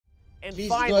And Please do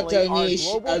not finally, tell our me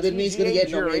global Elden Ring is going to TGA get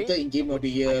jury, nominated in Game of the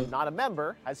I Year. am not a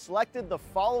member, has selected the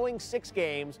following 6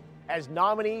 games as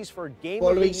nominees for Game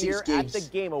Following of the 6 Year at the games.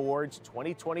 Game Awards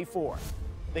 2024.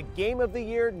 The Game of the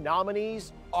Year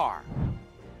nominees are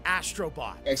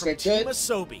Astrobot from Expected. Team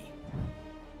Asobi,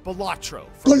 Balatro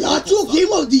from Balatro Vocal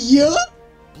Game of the Year?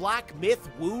 Black Myth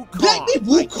Wukong Black Myth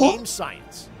by Wukong? Game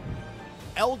Science,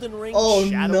 Elden Ring Oh,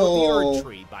 Shadow of the no. Erd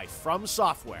Tree by From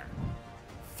Software,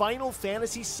 Final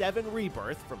Fantasy VII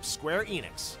Rebirth from Square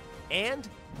Enix, and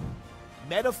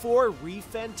Metaphor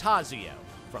ReFantazio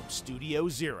from Studio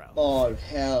Zero. Oh,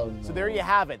 hell no. So there you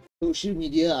have it. Social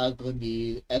media are going to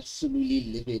be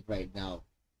absolutely livid right now.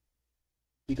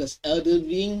 Because Elden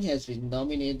Ring has been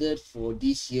nominated for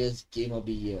this year's Game of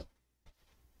the Year.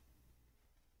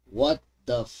 What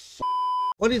the f***?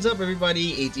 What is up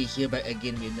everybody, AJ here back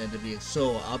again with another video.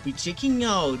 So I'll be checking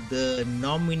out the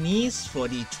nominees for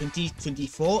the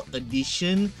 2024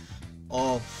 edition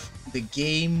of the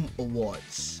Game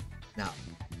Awards. Now,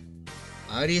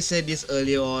 I already said this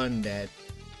earlier on that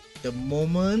the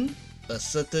moment a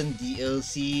certain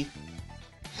DLC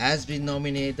has been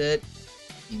nominated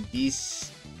in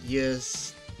this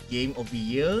year's Game of the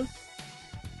Year,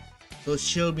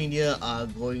 social media are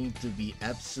going to be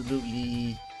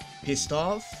absolutely pissed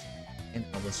off, and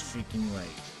I was freaking right.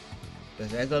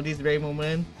 Because as of this very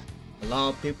moment, a lot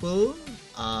of people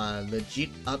are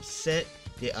legit upset,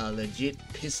 they are legit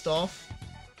pissed off,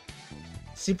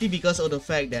 simply because of the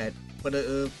fact that for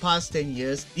the past 10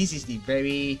 years, this is the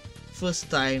very first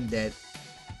time that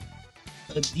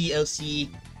a DLC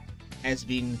has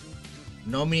been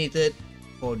nominated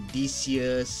for this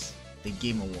year's The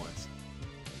Game Awards.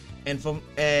 And from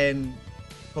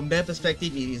their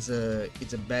perspective, it's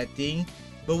a bad thing.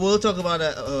 But we'll talk about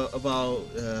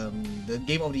the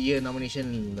Game of the Year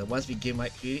nomination once we get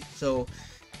right to it. So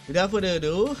without further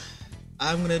ado,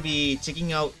 I'm gonna be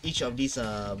checking out each of these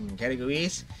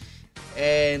categories,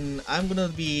 and I'm gonna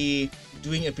be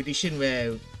doing a prediction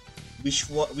where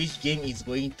which game is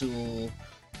going to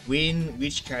win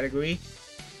which category,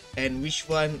 and which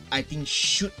one I think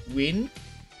should win,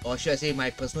 or should I say my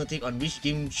personal take on which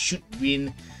game should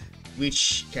win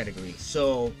which category.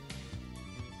 So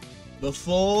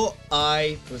before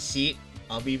I proceed,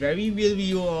 I'll be very real with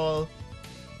you all.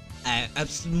 I have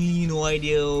absolutely no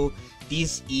idea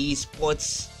this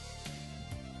esports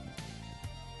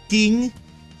thing,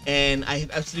 and I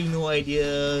have absolutely no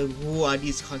idea who are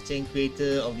these content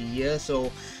creator of the year,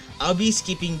 so I'll be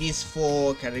skipping these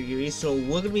 4 categories. So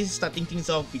we're gonna be starting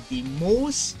things off with the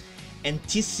most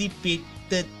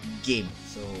anticipated game.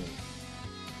 So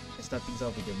let's start things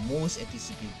off with the most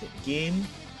anticipated game.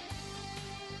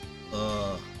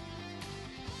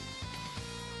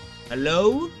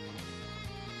 Hello?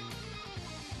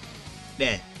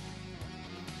 There.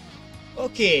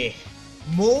 Okay.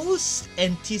 Most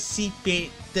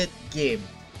anticipated game.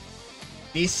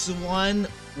 This one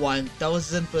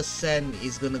 1000%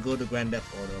 is gonna go to Grand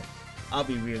Theft Auto. I'll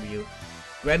be real with you.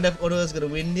 Grand Theft Auto is gonna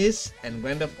win this, and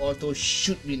Grand Theft Auto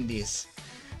should win this.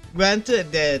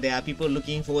 Granted, there are people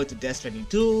looking forward to Death Stranding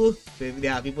 2,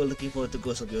 there are people looking forward to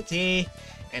Ghost of Yotei,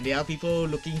 and there are people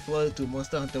looking forward to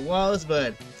Monster Hunter Wilds,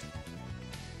 but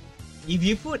if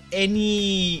you put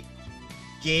any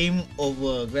game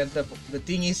over Grand Theft, the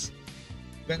thing is,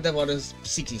 Grand Theft Auto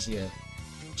 6 is here,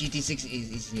 GT6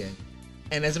 is here,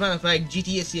 and as a matter of fact,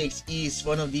 GTA 6 is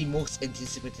one of the most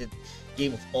anticipated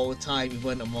game of all time,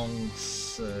 even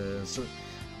amongst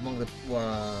among the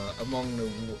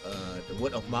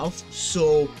word of mouth.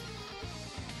 So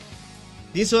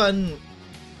this one,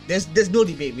 there's no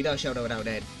debate without shout out without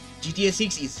that. GTA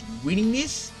 6 is winning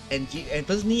this, and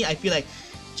personally I feel like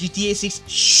GTA 6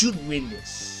 should win this.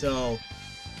 So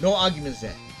no arguments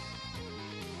there.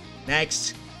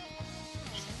 Next,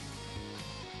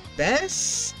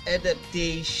 best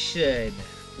adaptation.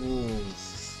 Ooh,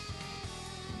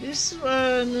 this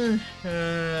one.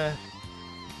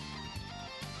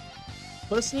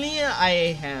 Personally,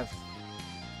 I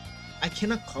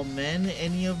cannot comment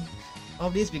any of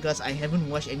this because I haven't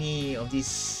watched any of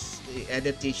these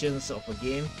adaptations of a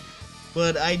game,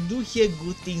 but I do hear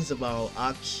good things about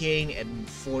Arcane and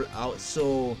Fallout,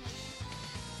 so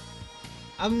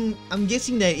I'm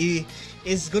guessing that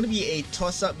it's gonna be a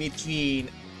toss-up between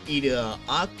either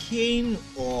Arcane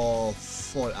or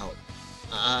Fallout.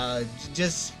 I'm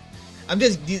just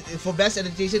for best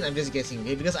adaptation, I'm just guessing,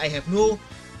 okay, because I have no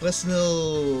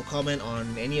personal comment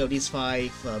on any of these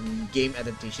 5 game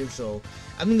adaptations, so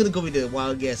I'm gonna go with the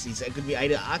wild guess. It could be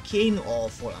either Arcane or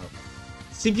Fallout,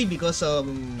 simply because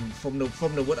from the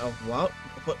word of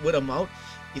mouth,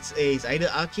 it's either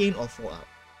Arcane or Fallout.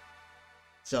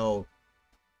 So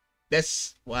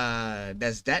That's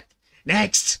that.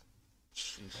 Next,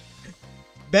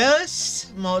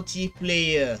 best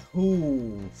multiplayer.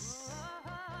 Who?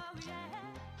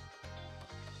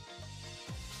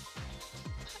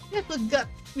 I have a gut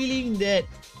feeling that,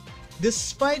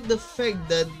 despite the fact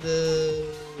that the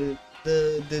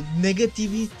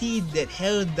negativity that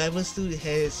Helldivers 2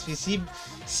 has received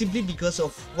simply because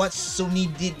of what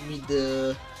Sony did with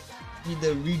the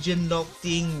region lock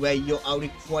thing, where you are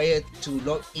required to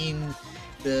log in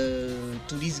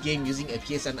to this game using a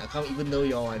PSN account, even though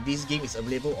this game is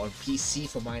available on PC,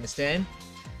 from my understand.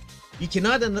 You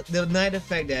cannot deny the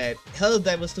fact that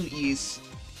Helldivers 2 is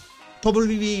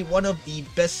probably one of the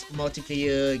best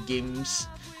multiplayer games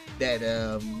that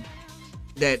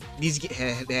this game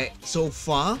had so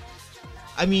far.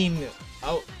 I mean,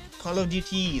 Call of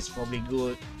Duty is probably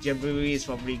good, Jamboree is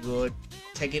probably good,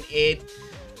 Tekken 8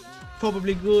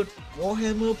 probably good,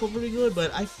 Warhammer probably good,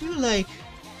 but I feel like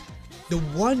the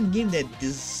one game that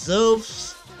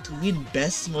deserves to win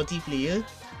best multiplayer,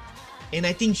 and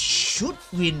I think should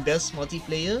win best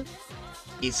multiplayer,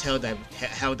 is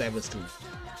Helldivers 2.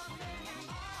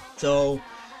 So,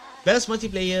 best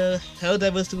multiplayer,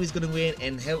 Helldivers 2 is gonna win,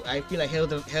 and I feel like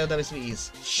Helldivers 2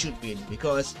 should win,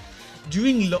 because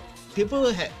during launch,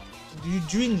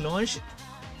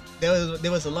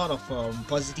 there was a lot of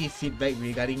positive feedback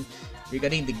regarding the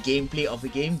gameplay of the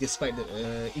game, despite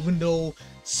even though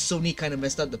Sony kind of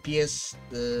messed up the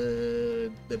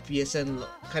PSN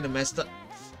kind of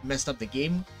messed up the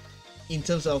game in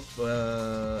terms of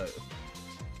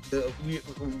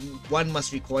one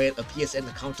must require a PSN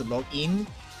account to log in.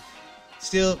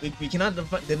 Still, we cannot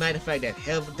deny the fact that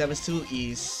Helldivers 2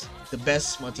 is the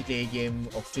best multiplayer game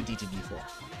of 2024.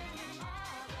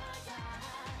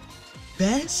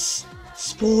 Best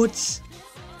sports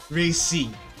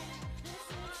racing.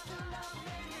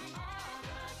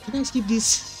 Can I skip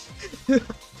this? Can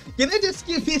I just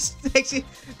skip this section?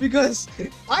 Because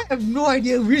I have no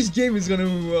idea which game is gonna,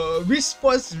 which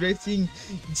sports racing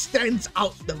stands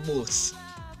out the most.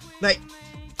 Like,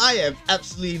 I have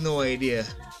absolutely no idea.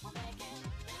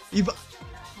 If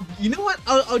you know what,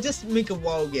 I'll just make a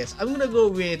wild guess. I'm gonna go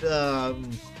with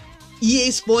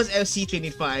EA Sports FC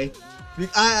 25.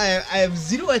 I have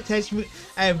zero attachment.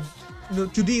 I have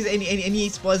to these any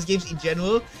sports games in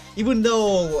general. Even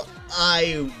though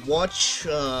I watch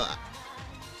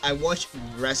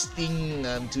wrestling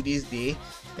to this day,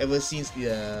 ever since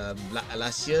the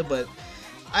last year, but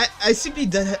I simply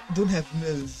don't have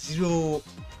zero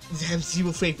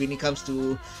faith when it comes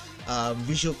to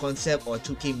visual concept or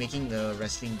 2K making a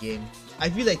wrestling game. I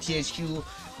feel like THQ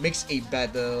makes a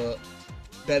better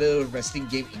wrestling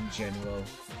game in general.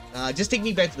 Just take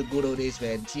me back to the good old days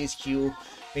when THQ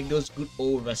make those good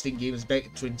old wrestling games back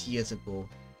 20 years ago.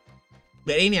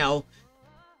 But anyhow,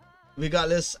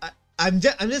 regardless, I'm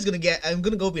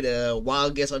gonna go with a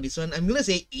wild guess on this one. I'm gonna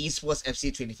say Esports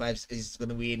FC 25 is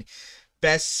gonna win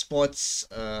best sports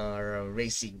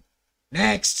racing.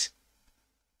 Next,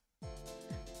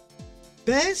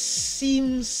 best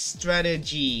sim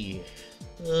strategy.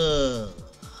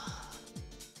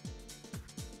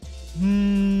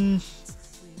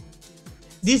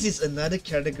 This is another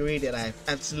category that I have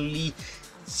absolutely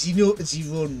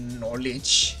zero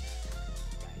knowledge.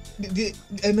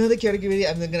 Another category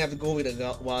I'm gonna have to go with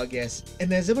a wild guess.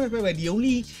 And as a matter of fact, the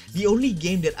only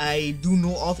game that I do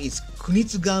know of is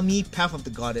Kunitsugami Path of the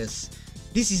Goddess.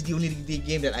 This is the only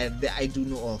game that I do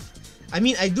know of. I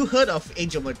mean, I do heard of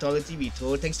Age of Mythology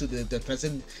Retold, thanks to the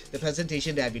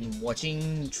presentation that I've been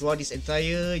watching throughout this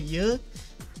entire year.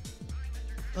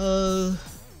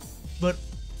 But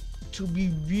to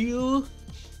be real,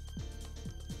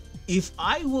 if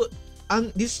I would,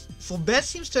 this for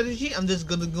best sim strategy, I'm just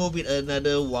gonna go with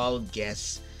another wild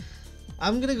guess.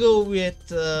 I'm gonna go with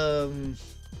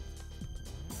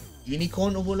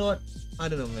Unicorn Overlord. I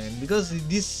don't know, man, because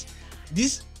this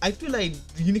I feel like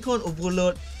Unicorn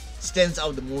Overlord stands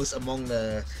out the most among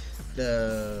the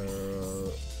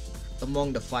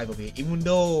five of it. Even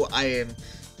though I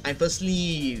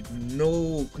personally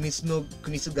know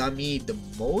Kunitsugami the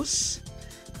most,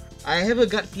 I have a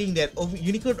gut feeling that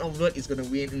Unicorn Overlord is gonna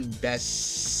win best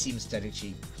sim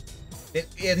strategy.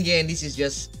 And again, this is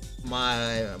just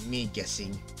me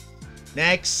guessing.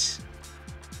 Next,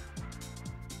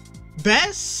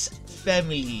 best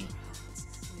family.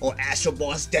 Or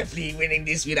Astrobot is definitely winning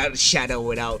this without a shadow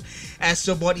of a doubt.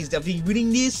 Astrobot is definitely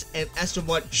winning this, and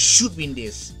Astrobot should win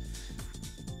this.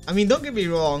 I mean, don't get me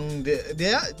wrong,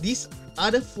 there are these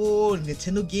other 4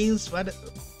 Nintendo games, but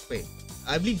wait,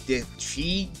 I believe there are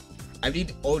 3. I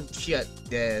believe all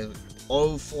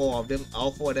all four of them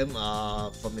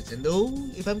are from Nintendo,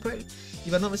 if I'm correct,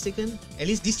 if I'm not mistaken. At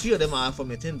least these 3 of them are from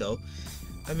Nintendo.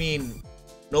 I mean,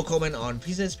 no comment on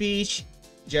Prisoner's Peach.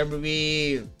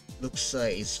 Jamboree looks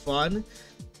it's fun.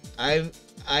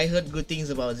 I heard good things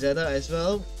about Zelda as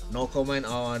well. No comment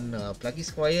on Plucky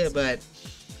Squire, but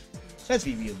let's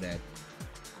be real, man.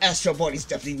 Astro Bot is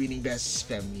definitely winning best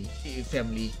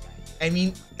family. I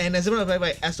mean, and as a matter of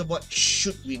fact, Astro Bot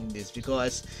should win this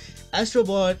because Astro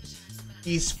Bot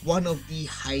is one of the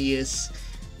highest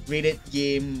rated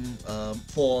game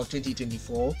for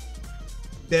 2024.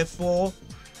 Therefore,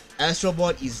 Astro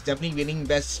Bot is definitely winning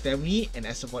best family, and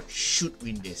Astro Bot should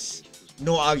win this.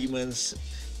 No arguments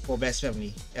for best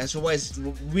family. Astro Bot is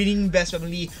winning best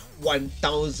family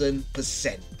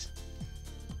 1000%.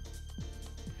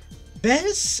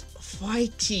 Best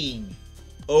fighting.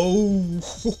 Oh,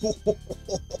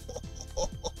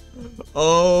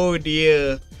 oh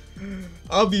dear.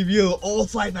 I'll be real. All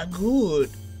 5 are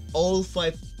good. All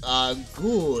 5 are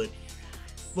good.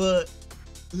 But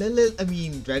I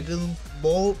mean, Dragon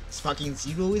Ball Sparking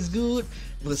Zero is good.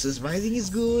 Versus Rising is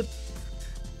good.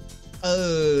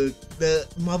 The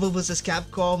Marvel vs.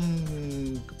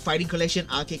 Capcom Fighting Collection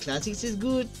Arcade Classics is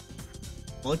good.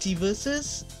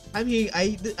 Multiverses. I mean,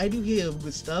 I do hear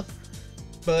good stuff,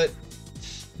 but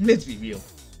let's be real.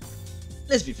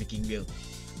 Let's be freaking real.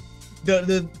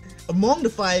 The among the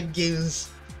 5 games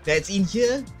that's in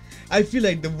here, I feel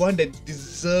like the one that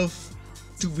deserves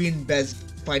to win best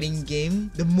fighting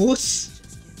game the most,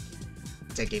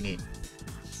 Tekken 8.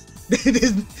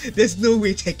 there's no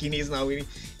way Tekken 8 is not winning.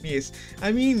 Yes,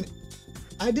 I mean,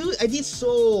 I did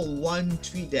saw one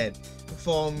tweet that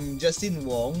from Justin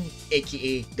Wong,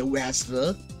 aka the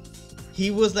Wrestler. He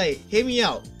was like, hear me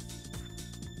out.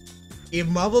 If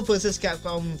Marvel vs.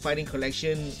 Capcom Fighting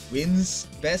Collection wins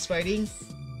best fighting,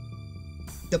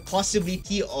 the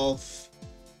possibility of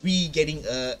we getting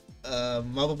a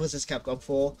Marvel vs. Capcom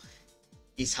 4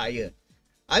 is higher.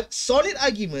 Solid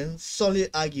argument,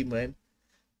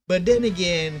 but then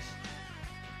again,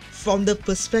 from the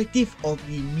perspective of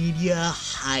the media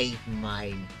hive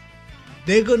mind,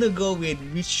 they're gonna go with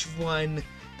which one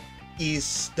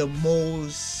is the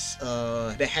most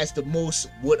that has the most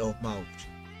word of mouth,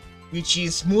 which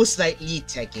is most likely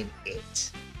Tekken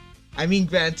 8. I mean,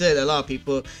 granted, a lot of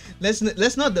people, let's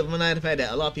not deny the fact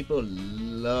that a lot of people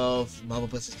love Marvel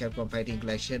vs. Capcom Fighting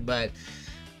Collection, but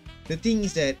the thing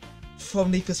is that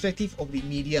from the perspective of the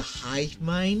media hive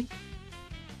mind,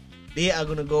 they are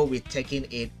gonna go with Tekken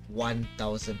 8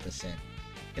 1000%.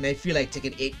 And I feel like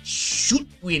Tekken 8 should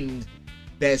win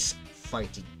best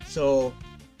fighting. So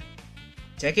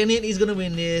Tekken 8 is gonna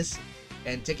win this,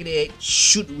 and Tekken 8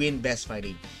 should win best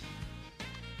fighting.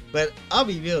 But I'll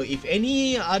be real, if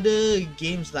any other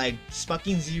games like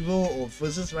Sparking Zero or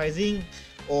Versus Rising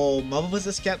or Marvel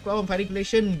vs. Capcom Fighting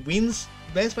Collection wins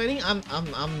best fighting, I'm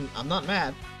not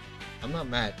mad. I'm not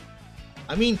mad.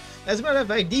 I mean, as a matter of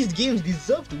fact, these games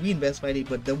deserve to win best fighting,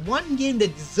 but the one game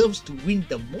that deserves to win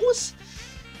the most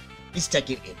is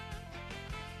Tekken 8.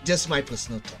 Just my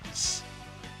personal thoughts.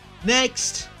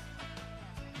 Next,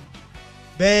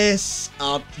 best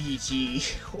RPG.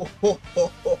 Oh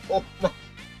my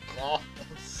god.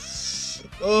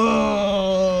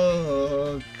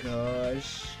 Oh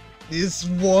gosh. This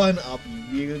one, I'll be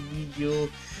real with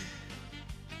you.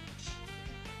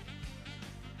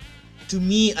 To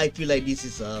me, I feel like this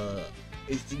is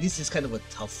kind of a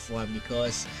tough one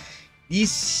because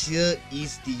this year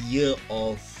is the year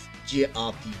of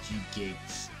JRPG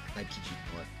games, like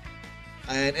Kijipon.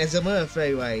 And as a matter of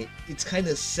fact, right, it's kind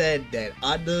of sad that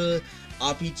other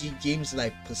RPG games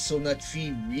like Persona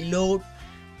 3 Reload,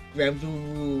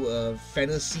 Granblue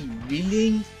Fantasy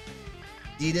Relink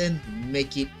didn't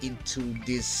make it into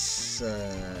this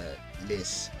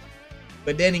list.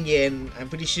 But then again, I'm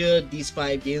pretty sure these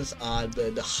 5 games are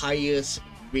the highest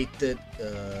rated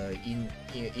in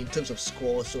terms of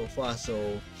score so far.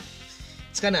 So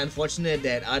it's kind of unfortunate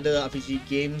that other RPG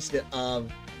games that are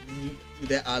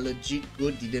legit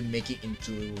good didn't make it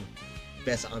into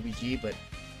best RPG. But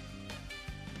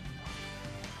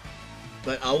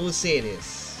I will say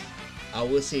this.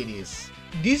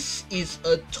 This is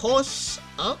a toss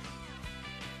up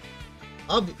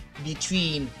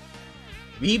between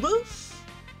Rebirth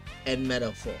and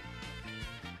Metaphor.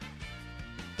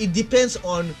 It depends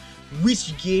on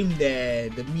which game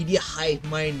the media hive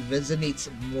mind resonates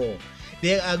more.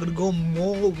 They are gonna go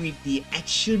more with the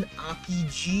action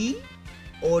RPG,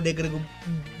 or they're gonna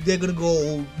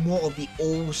go more of the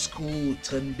old school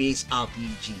turn-based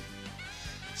RPG.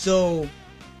 So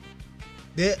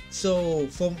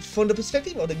from the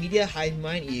perspective of the media hive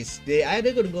mind, is they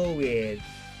either gonna go with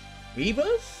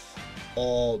Rebirth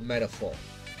or Metaphor.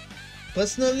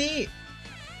 Personally,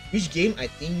 which game I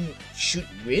think should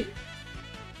win?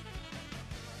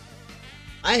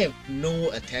 I have no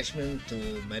attachment to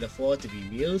Metaphor, to be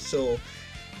real, so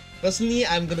personally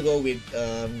I'm gonna go with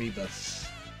Rebirth.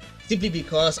 Simply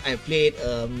because I played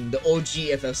the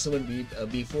OG FF7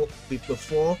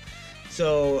 before.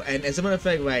 So, and as a matter of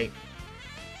fact, right,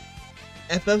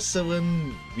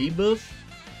 FF7 Rebirth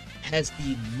has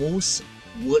the most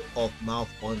word of mouth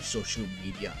on social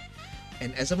media.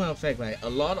 And as a matter of fact, right, a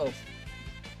lot of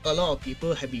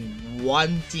people have been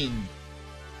wanting,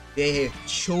 they have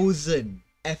chosen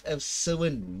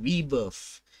FF7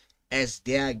 Rebirth as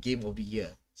their game of the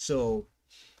year. So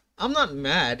I'm not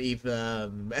mad if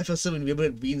FF7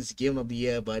 Rebirth wins game of the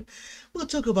year, but we'll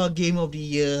talk about game of the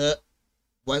year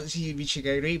once we reach a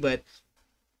category. But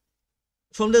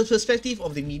from the perspective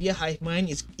of the media hive mind,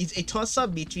 it's a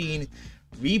toss-up between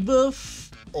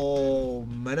Rebirth or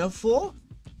Metaphor.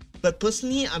 But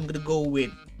personally, I'm gonna go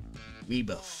with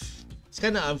Rebirth. It's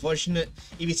kind of unfortunate.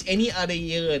 If it's any other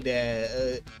year,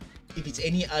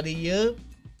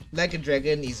 Like a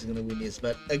Dragon is gonna win this.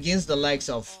 But against the likes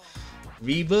of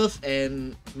Rebirth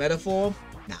and Metaphor,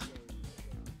 nah.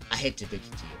 I hate to break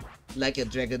it to you. Like a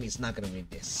Dragon is not gonna win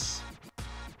this.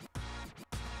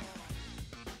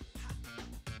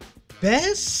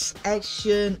 Best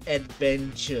Action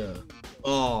Adventure.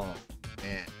 Oh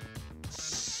man.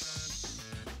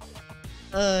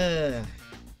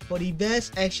 For the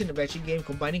best action adventure game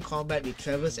combining combat with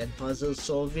traverse and puzzle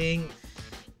solving,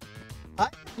 I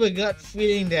have a gut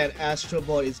feeling that Astro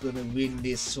Bot is gonna win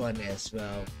this one as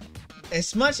well.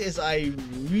 As much as I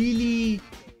really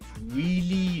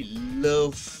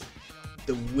love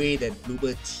the way that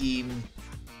Bloober team,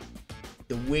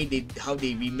 how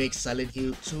they remake Silent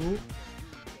Hill 2,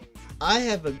 I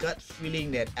have a gut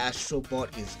feeling that Astro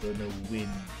Bot is gonna win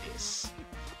this.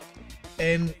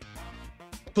 And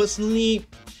personally,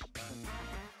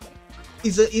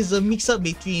 is a mix up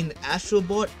between Astro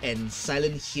Bot and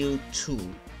Silent Hill 2.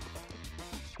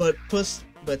 But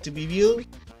to be real,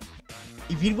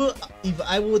 if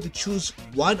I were to choose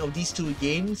one of these two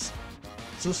games,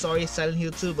 so sorry Silent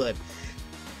Hill 2, but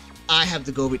I have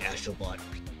to go with Astro Bot.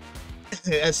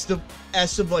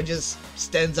 Astro Bot just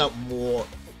stands out more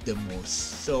the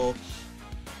most. So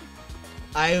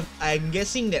I'm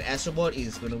guessing that Astro Bot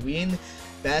is gonna win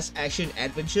Best Action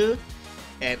Adventure,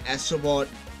 and Astro Bot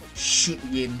should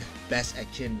win Best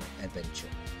Action Adventure.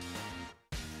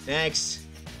 Next,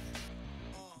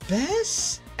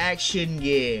 Best Action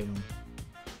Game.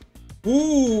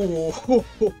 Ooh.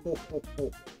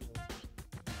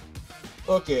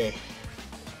 Okay.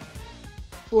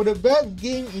 For the best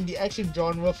game in the action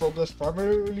genre focused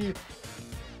primarily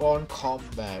on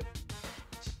combat.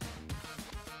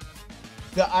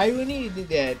 The irony is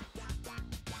that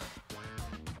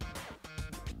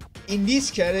in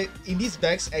this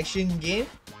best action game,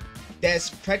 there's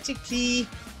practically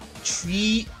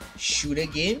 3 shooter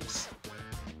games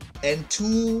and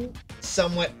 2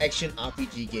 somewhat action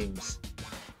RPG games.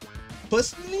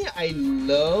 Personally, I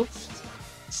love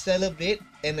Stellar Blade,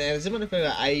 and as a matter of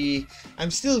fact,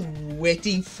 I'm still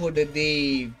waiting for the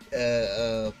day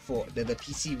for the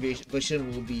PC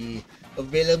version will be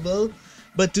available.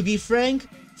 But to be frank,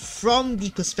 from the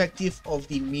perspective of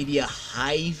the media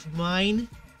hive mind,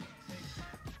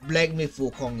 Black Myth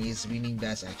Wukong is winning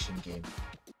Best Action Game.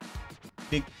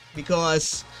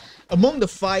 Because among the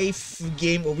 5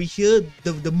 game over here,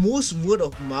 the most word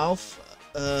of mouth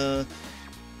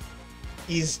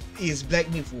is Black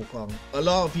Myth Wukong. A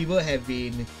lot of people have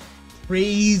been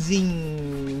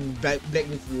praising Black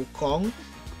Myth Wukong.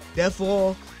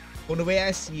 Therefore, from the way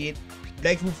I see it,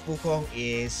 Black Myth Wukong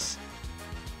is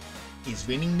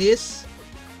winning this.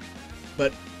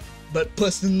 But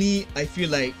personally, I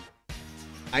feel like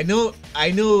I know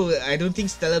I don't think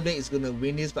Stellar Blade is gonna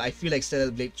win this, but I feel like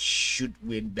Stellar Blade should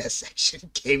win Best Action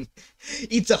Game.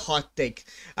 It's a hot take.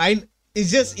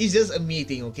 It's just a me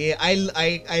thing, okay?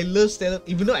 I love Stellar,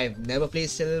 even though I've never played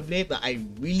Stellar Blade, but I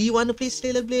really want to play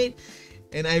Stellar Blade,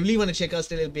 and I really want to check out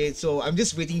Stellar Blade. So I'm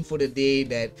just waiting for the day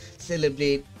that Stellar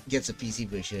Blade gets a PC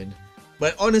version.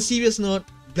 But on a serious note,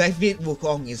 Black Myth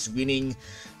Wukong is winning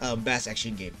Best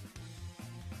Action Game.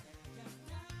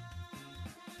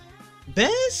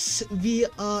 Best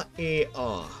VR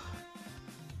AR.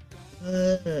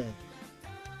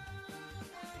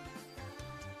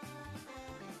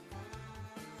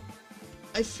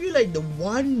 I feel like the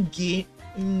one game,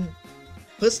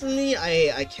 personally,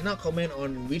 I cannot comment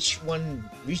on which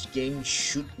game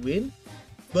should win,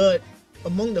 but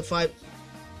among the 5,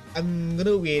 I'm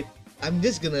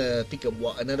just gonna pick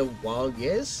another wild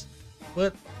guess,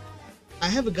 but I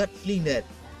have a gut feeling that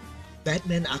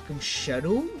Batman Arkham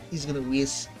Shadow is gonna win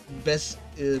best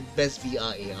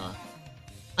VR AR.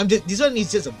 This one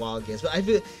is just a wild guess, but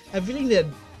I'm feeling that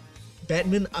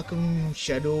Batman Arkham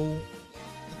Shadow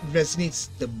resonates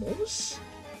the most.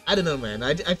 I don't know, man.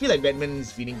 I feel like Batman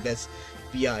is winning best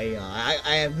VR AR.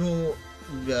 I have no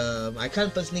I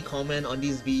can't personally comment on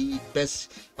this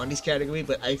this category,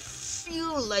 but I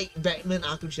feel like Batman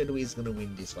Arkham Shadow is gonna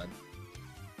win this one.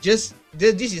 This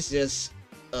is just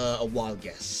a wild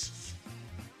guess.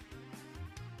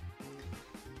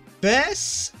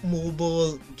 Best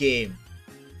mobile game.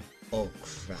 Oh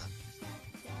crap.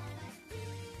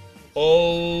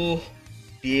 Oh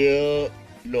dear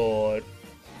Lord.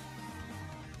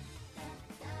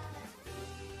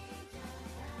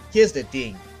 Here's the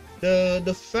thing.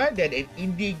 The fact that an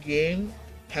indie game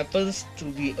happens to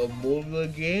be a mobile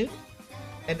game,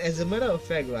 and as a matter of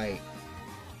fact, right,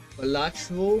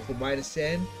 Balatro, from my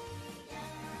understanding,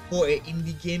 for an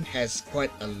indie game has quite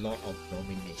a lot of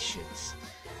nominations.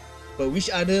 But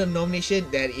which other nomination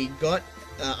that it got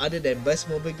other than best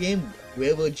mobile game,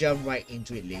 we will jump right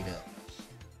into it later.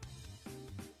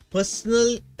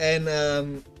 Personal and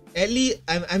at least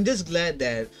I'm just glad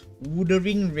that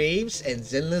Wuthering Waves and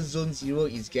Zenless Zone Zero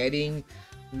is getting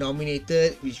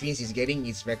nominated, which means it's getting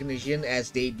its recognition as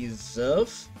they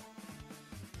deserve.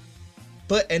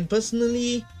 And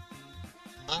personally,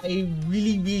 I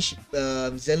really wish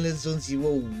Zenless Zone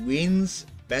Zero wins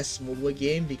best mobile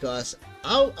game, because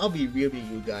I'll be real with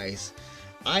you guys.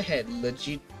 I had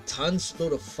legit tons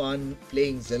load of fun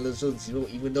playing Zenless Zone Zero,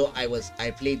 even though I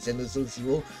played Zenless Zone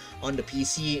Zero on the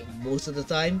PC most of the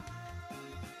time.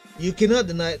 You cannot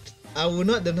deny.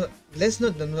 Let's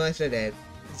not deny that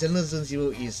Zenless Zone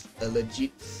Zero is a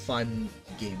legit fun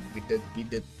game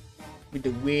with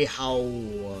the way how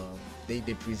they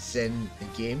present the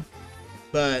game.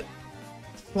 But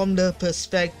from the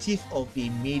perspective of the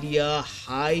media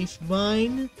hive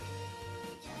mind,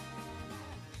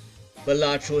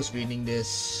 Balatro's winning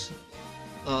this.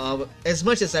 As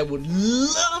much as I would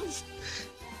love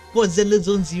for Zenless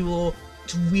Zone Zero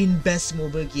to win best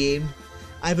mobile game,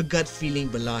 I have a gut feeling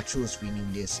Balatro's winning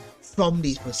this from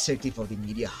the perspective of the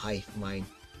media hive mind.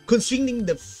 Considering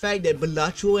the fact that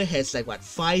Balatro has like what,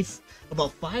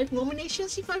 about five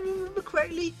nominations if I remember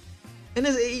correctly. And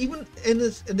as a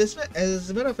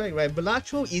matter of fact, right,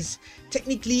 Balatro is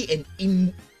technically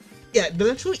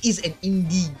Balatro is an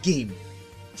indie game.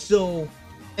 So,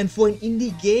 and for an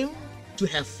indie game to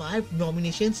have 5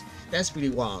 nominations, that's pretty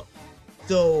wild.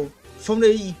 So, from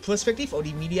the perspective of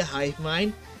the media hive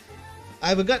mind,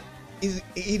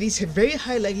 it is very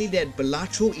high likely that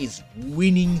Balatro is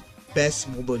winning best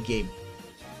mobile game.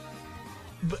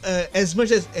 As much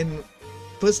as, and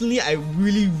personally, I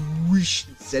really wish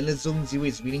Zenless Zone Zero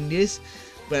is winning this,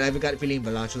 but I have a gut feeling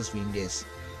Balatro's winning this.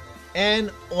 And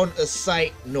on a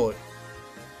side note,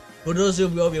 for those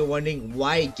of you who are wondering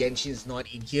why Genshin is not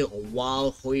in here, or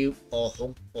why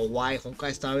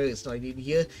Honkai Star Rail is not in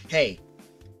here, hey,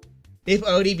 they've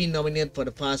already been nominated for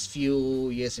the past few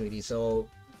years already. So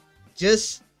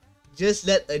just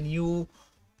let a new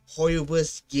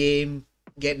Hoyoverse game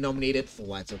get nominated for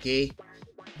once, okay?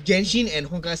 Genshin and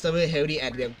Honkai Star Rail already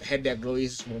had their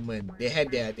glorious moment. They had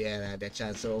their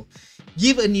chance. So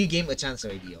give a new game a chance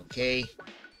already, okay?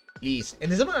 Please.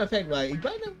 And as a matter of fact, right,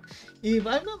 if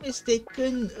I'm not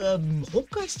mistaken,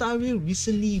 Honkai Star Rail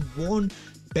recently won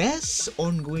best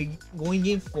ongoing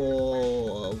game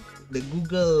for the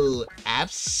Google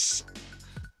Apps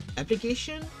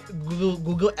application.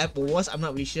 Google App Awards. I'm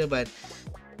not really sure, but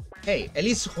hey, at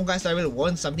least Honkai Star Rail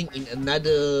won something in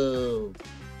another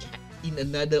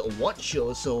award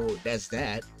show. So that's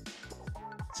that.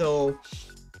 So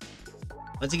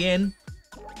once again,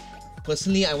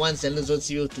 personally, I want Zenless Zone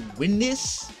Zero to win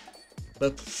this,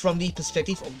 but from the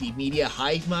perspective of the media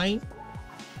hive mind,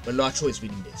 Balatro is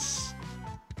winning this.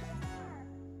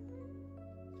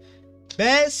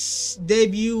 Best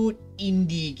debut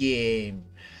indie game.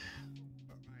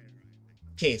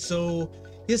 Okay, so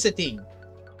here's the thing.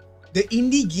 The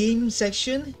indie game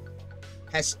section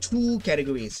has 2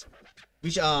 categories,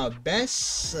 which are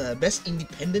best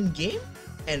independent game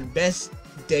and best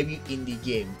debut indie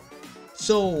game.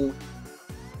 So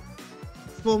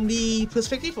from the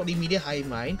perspective of the media hive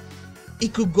mind,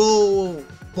 it could go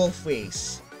both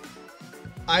ways.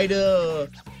 Either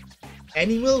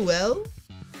Animal Well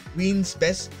wins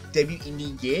best debut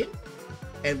indie game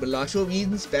and Balatro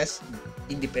wins best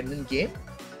independent game,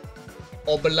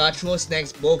 or Balatro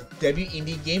snags both debut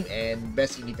indie game and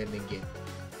best independent game.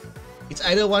 It's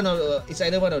either one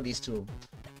of these two.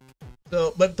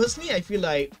 So, but personally, I feel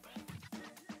like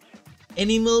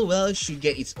Animal Well should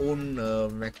get its own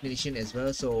recognition as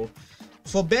well. So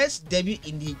For best debut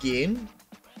indie game,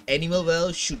 Animal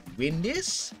Well should win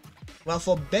this. While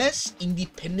for best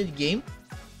independent game,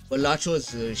 Balatro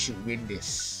should win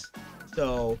this.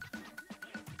 So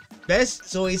best,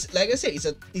 so it's like I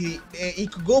said,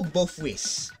 it could go both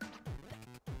ways.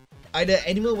 Either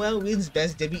Animal Well wins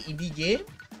best debut indie game,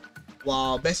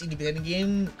 while best independent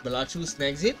game Balatro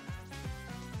snags it,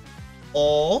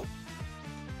 or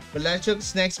Balatro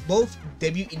snags both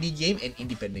debut indie game and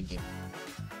independent game.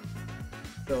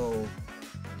 So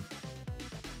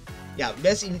yeah,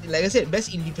 like I said,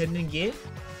 best independent game.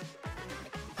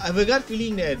 I have a gut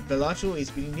feeling that Balatro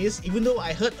is winning this, even though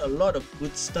I heard a lot of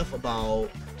good stuff about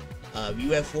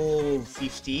UFO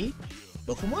 50.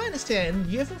 But from what I understand,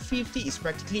 UFO 50 is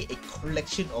practically a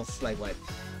collection of like what,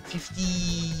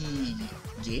 50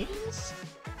 games?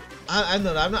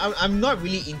 I'm not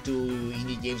really into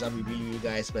indie games. I'll be real with you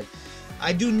guys, but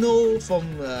I do know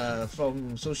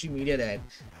from social media that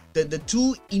the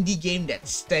two indie game that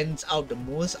stands out the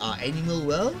most are Animal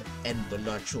Well and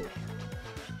Balatro.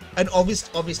 And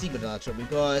obviously Balatro,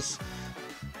 because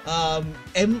I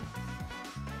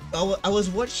was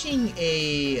watching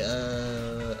a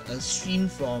stream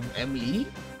from Emily,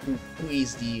 who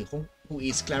is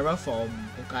Clara from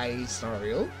Honkai Star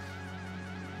Rail.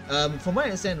 From what I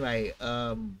understand, right,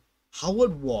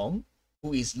 Howard Wong,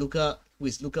 who is Luca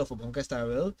from Honkai Star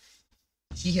Rail,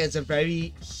 he has a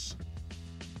very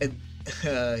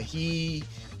he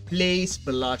plays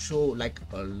Balatro like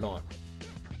a lot.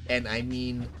 And I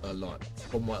mean a lot,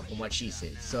 from what she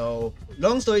said. So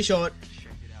long story short,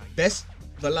 best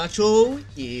Balatro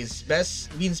wins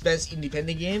best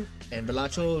independent game, and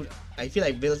Balatro, I feel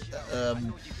like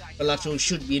Balatro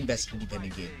should win best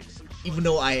independent game. Even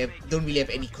though I don't really have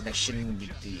any connection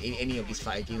with any of these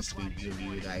 5 games to review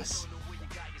you guys.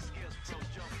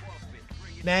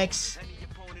 Next,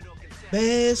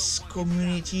 best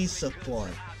community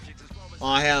support.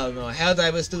 Oh hell no,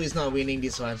 Helldivers 2 is not winning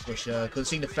this one for sure,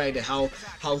 considering the fact that how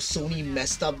Sony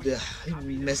messed up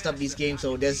this game.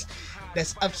 So there's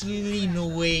absolutely no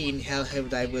way in hell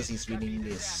Helldivers is winning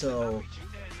this. So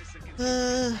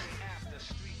and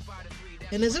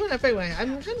as a matter of fact,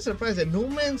 I'm kind of surprised that No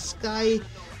Man's Sky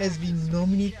has been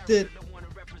nominated.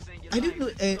 I don't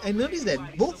know. I noticed that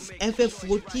both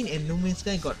FF14 and No Man's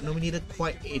Sky got nominated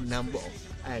quite a number of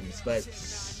times, but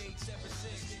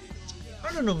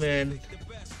I don't know, man.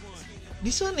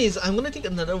 This one is, I'm gonna take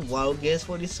another wild guess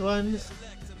for this one.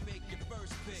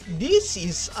 This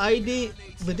is either,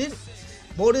 but then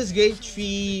Baldur's Gate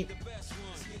 3,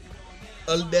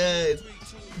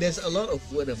 there's a lot of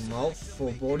word of mouth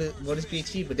for Baldur's Gate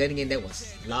 3, but then again, that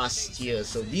was last year.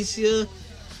 So this year,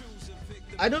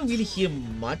 I don't really hear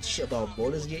much about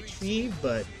Baldur's Gate 3,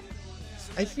 but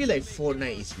I feel like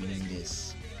Fortnite is winning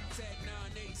this.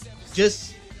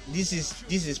 Just this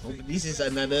is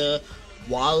another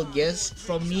wild guess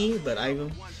from me, but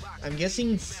I'm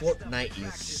guessing Fortnite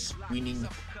is winning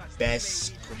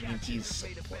best community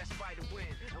support.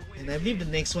 And I believe the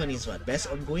next one is what, best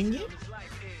ongoing game?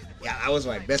 Yeah, I was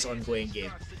right, best ongoing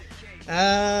game.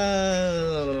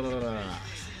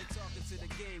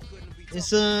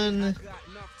 This one.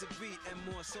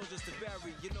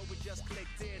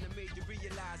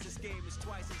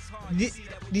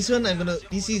 This one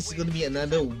this is gonna be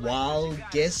another wild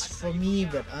guess for me,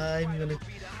 but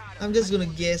I'm just gonna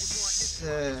guess.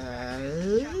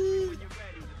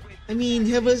 I mean,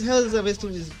 Hell's Harvest 2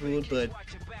 is good, but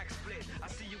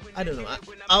I don't know.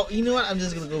 You know what? I'm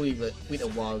just gonna go with a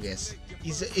wild guess.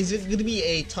 Is it gonna be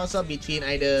a toss up between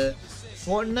either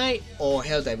Fortnite or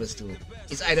Helldivers 2?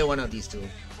 It's either one of these two.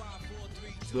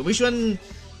 But which one?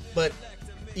 But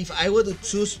if I were to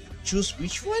choose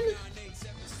which one,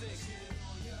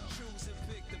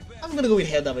 I'm gonna go with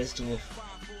Helldivers 2.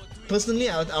 Personally,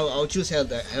 I'll choose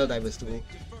Helldivers 2.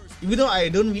 Even though I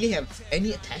don't really have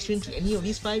any attachment to any of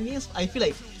these 5 games, I feel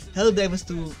like Helldivers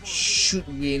 2 should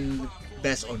win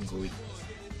best ongoing.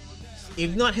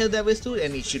 If not Helldivers 2,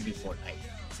 then it should be Fortnite.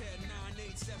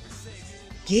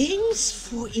 Games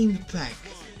for Impact.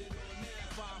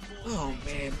 Oh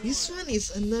man, this one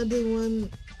is another one.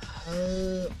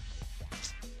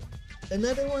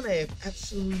 Another one I have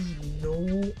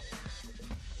absolutely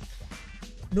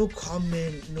no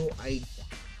comment, no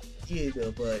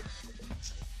idea, but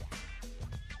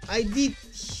I did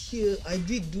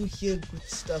do hear good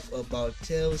stuff about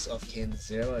Tales of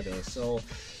Kenzera though. So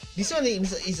this one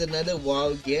is another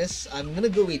wild guess. I'm gonna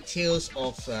go with Tales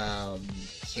of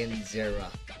Kenzera.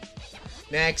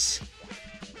 Next,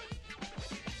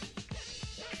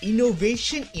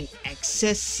 innovation in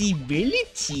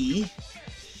accessibility.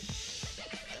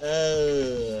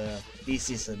 this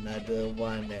is another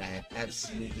one that I have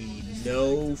absolutely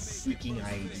no freaking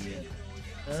idea.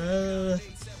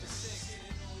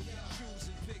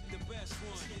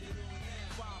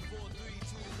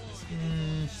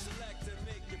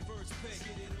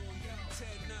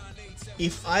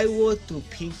 If I were to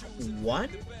pick one,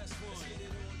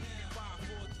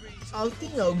 I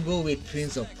think I'll go with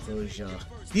Prince of Persia.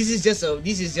 This is just a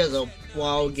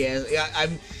wild guess. Yeah,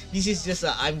 I'm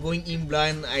going in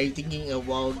blind. I'm thinking a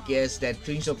wild guess that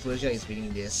Prince of Persia is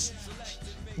winning this.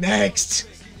 Next,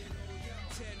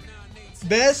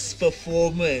 best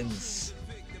performance.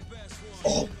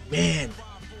 Oh man,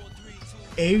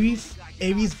 Aerie's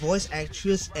voice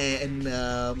actress and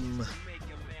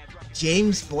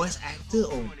James voice actor.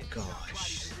 Oh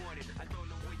gosh.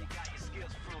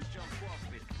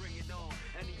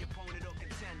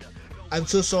 I'm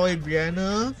so sorry,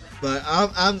 Brianna, but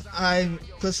I'm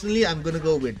personally I'm gonna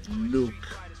go with Luke,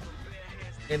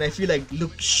 and I feel like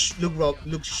Luke should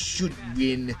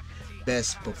win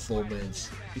best performance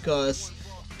because,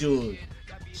 dude,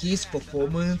 his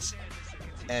performance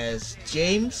as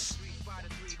James,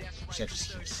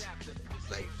 chef's kiss,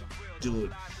 like,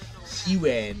 dude, he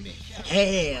went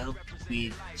ham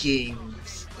with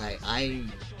James. Like, I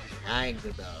ain't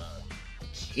gonna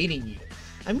kidding you.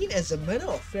 I mean, as a matter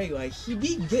of fact, like, he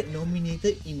did get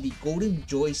nominated in the Golden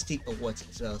Joystick Awards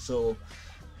as well. So,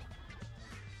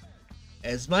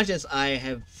 as much as I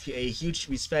have a huge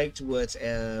respect towards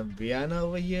Brianna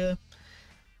over here,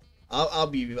 I'll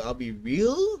be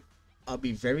real. I'll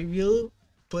be very real.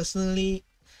 Personally,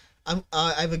 I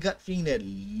have a gut feeling that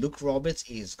Luke Roberts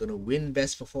is gonna win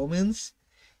Best Performance,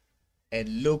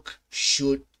 and Luke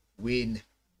should win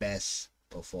Best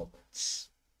Performance.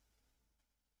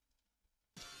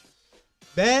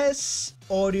 Best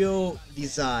Audio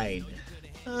Design.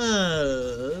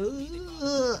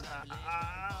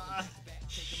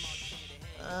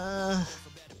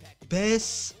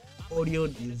 Best Audio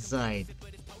Design.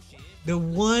 The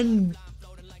one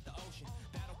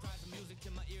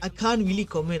I can't really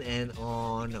comment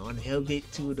on Hellblade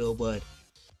 2 though, but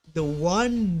the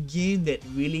one game that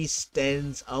really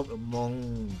stands out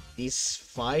among these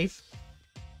 5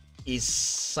 is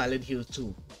Silent Hill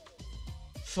 2.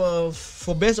 For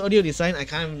best audio design, I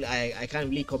can't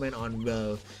really comment on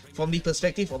from the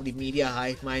perspective of the media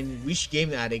hive mind which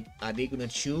game are they gonna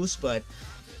choose, but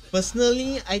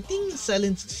personally I think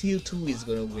Silent Hill 2 is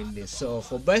gonna win this. So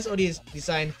for best audio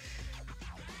design,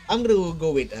 I'm gonna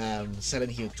go with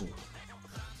Silent Hill 2.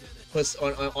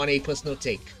 On a personal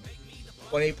take,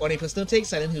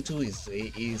 Silent Hill 2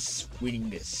 is winning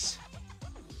this.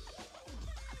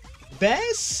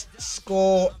 Best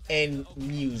score and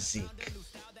music.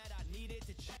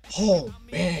 Oh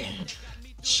man,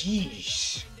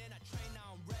 jeez.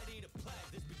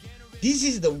 This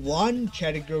is the one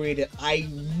category that I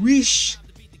wish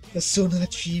Persona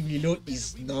 3 Reload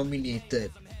is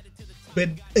nominated.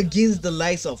 But against the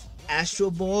likes of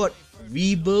Astrobot,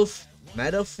 Rebirth,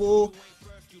 Metaphor,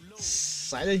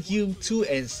 Silent Hill 2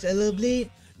 and Stellar Blade,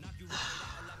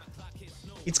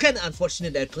 it's kind of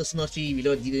unfortunate that Persona 3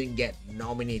 Reload didn't get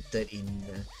nominated in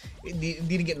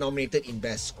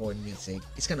Best Score in Music.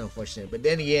 It's kind of unfortunate, but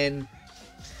then again,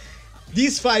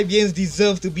 these 5 games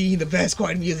deserve to be in the Best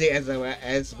Score in Music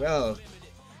as well.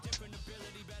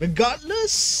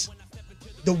 Regardless,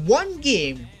 the one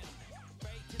game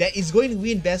that is going to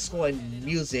win Best Score in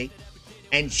Music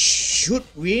and should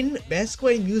win Best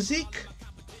Score in Music,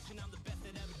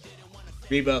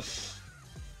 Rebirth.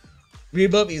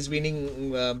 Rebirth is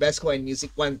winning Best Score in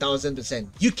Music 1000%.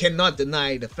 You cannot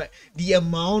deny the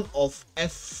amount of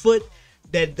effort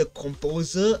that the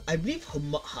composer, I believe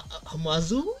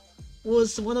Hamazu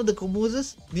was one of the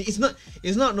composers. It's not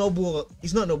Nobuo.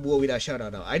 It's not Nobuo with a shout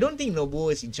out now. I don't think Nobuo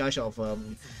is in charge of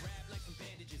the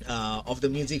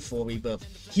music for Rebirth.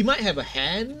 He might have a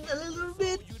hand a little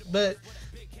bit, but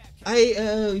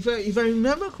if I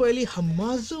remember correctly,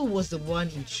 Hamazu was the one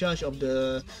in charge of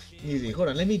the music. Hold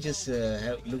on, let me just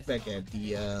look back at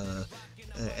the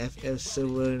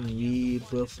FF7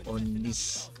 Rebirth on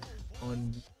this.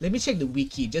 Let me check the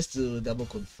wiki just to double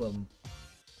confirm.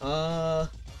 Yeah.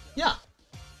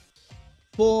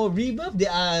 For Rebirth,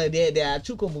 there are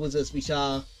 2 composers, which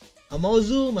are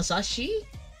Hamazu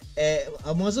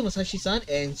Masashi-san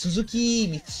and Suzuki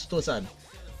Mitsuto-san.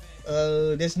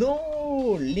 There's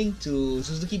no link to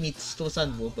Suzuki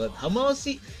Mitsuto-san, but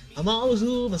Hamazu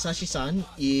Masashi-san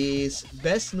is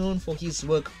best known for his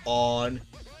work on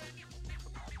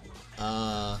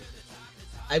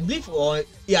I believe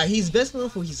he's best known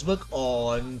for his work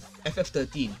on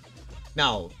FF13.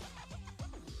 Now,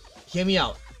 hear me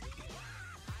out.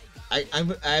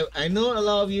 I know a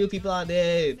lot of you people out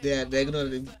there they're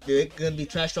gonna be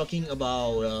trash talking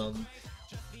about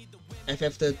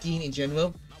FF13 in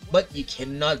general, but you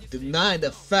cannot deny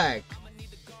the fact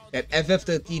that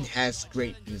FF13 has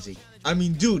great music. I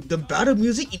mean, dude, the battle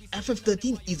music in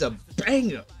FF13 is a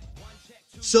banger.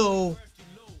 So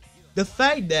the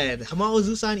fact that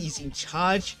Hamauzu-san is in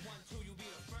charge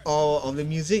of the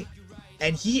music,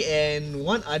 and he and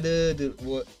one other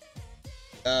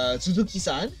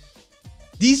Suzuki-san,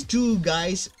 these two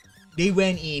guys, they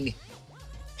went in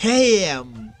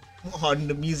ham on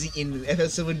the music in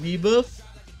FF7 Rebirth.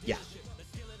 Yeah,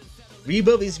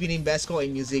 Rebirth is winning best score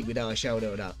in music without a shadow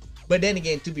of a doubt. But then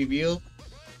again, to be real,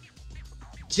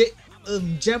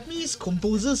 Japanese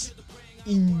composers,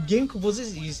 in-game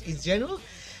composers in general,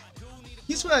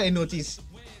 here's what I noticed.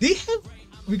 They have,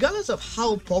 regardless of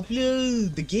how popular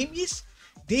the game is,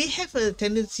 they have a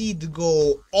tendency to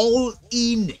go all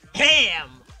in ham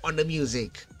on the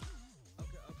music.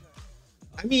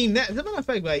 I mean, as a matter of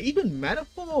fact, like, even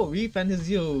Metaphor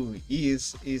ReFantazio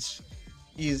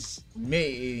is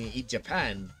made in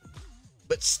Japan,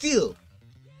 but still,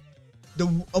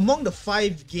 among the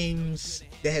 5 games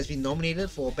that has been nominated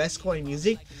for best score in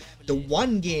music, the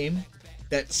one game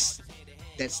that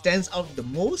stands out the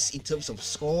most in terms of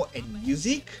score and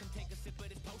music,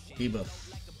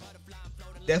 Rebirth.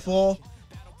 Therefore,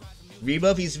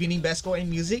 Rebirth is winning best score in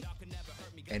music,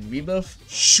 and Rebirth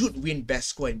should win best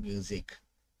score in music.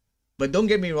 But don't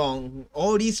get me wrong,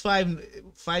 all these five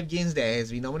games that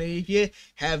has been nominated here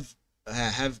have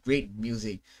great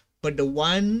music. But the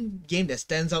one game that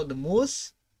stands out the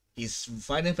most is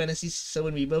Final Fantasy VII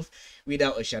Rebirth,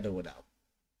 without a shadow of a doubt.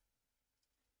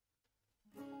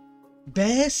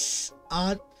 Best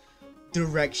Art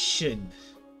Direction.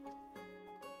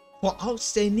 For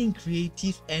outstanding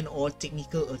creative and or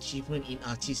technical achievement in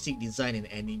artistic design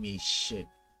and animation.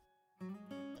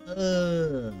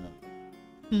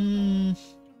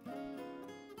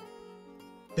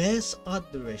 Best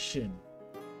Art Direction.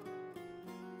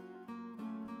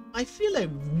 I feel like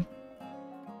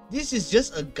this is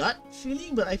just a gut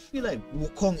feeling, but I feel like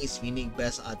Wukong is winning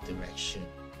Best Art Direction.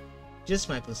 Just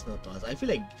my personal thoughts. I feel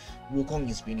like Wukong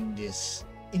is winning this.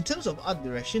 In terms of art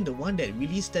direction, the one that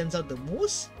really stands out the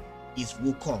most is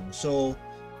Wukong. So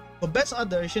for Best Art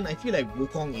Direction, I feel like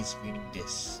Wukong is winning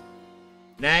this.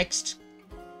 Next,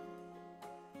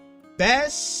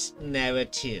 Best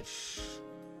Narrative.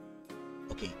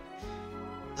 Okay.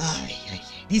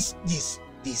 This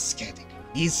category.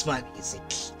 This one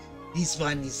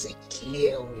is a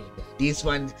clear winner. This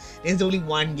one, there's only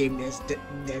one game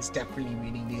that's definitely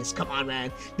winning this. Come on,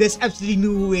 man. There's absolutely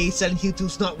no way Silent Hill 2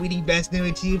 is not winning Best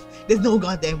Narrative. There's no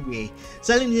goddamn way.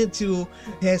 Silent Hill 2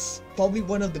 has probably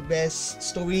one of the best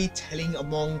storytelling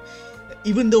among,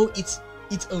 even though it's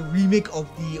a remake of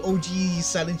the OG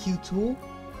Silent Hill 2.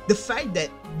 The fact that,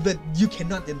 but you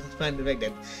cannot deny the fact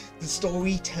that the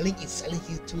storytelling in Silent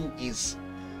Hill 2 is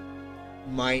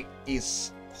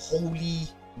holy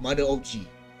mother of G.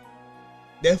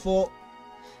 Therefore,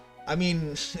 I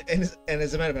mean, and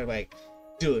as a matter of fact, like,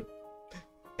 dude,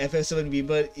 FF7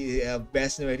 Rebirth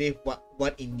best narrative.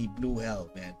 What in the blue hell,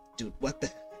 man, dude? What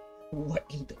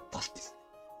in the fuck?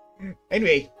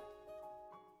 Anyway,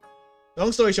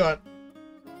 long story short,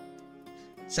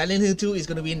 Silent Hill 2 is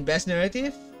gonna win best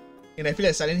narrative, and I feel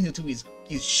like Silent Hill 2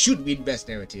 should win best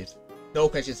narrative. No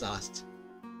questions asked.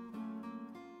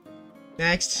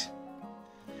 Next,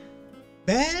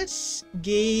 Best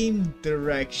Game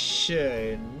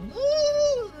Direction.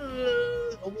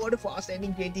 Award for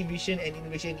outstanding creative vision and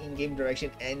innovation in game direction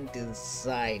and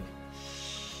design.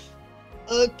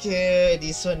 Okay,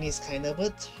 this one is kind of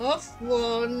a tough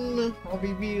one. I'll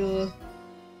reveal.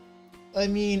 I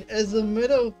mean, as a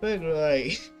matter of fact,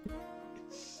 right?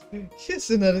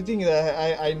 Here's another thing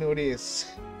that I noticed.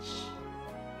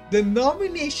 The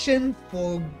nomination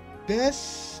for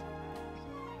best,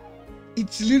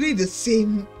 it's literally the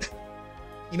same.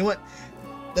 You know what?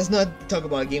 Let's not talk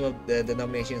about game of the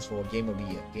nominations for Game of the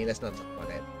Year. Okay, let's not talk about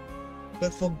that.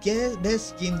 But for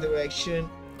best game direction,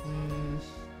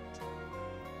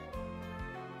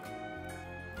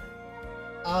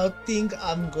 I think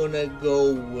I'm gonna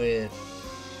go with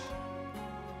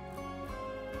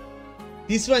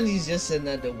this one. Is just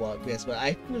another wild guess, but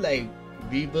I feel like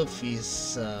Rebirth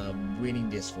is winning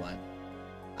this one.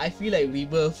 I feel like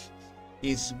Rebirth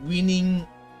is winning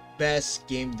best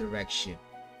game direction.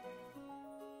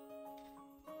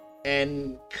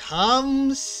 And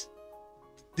comes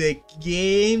the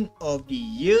Game of the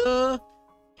Year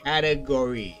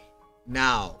category.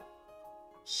 Now,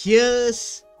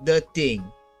 here's the thing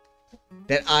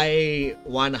that I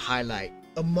want to highlight.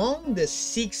 Among the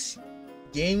 6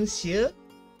 games here,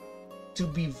 to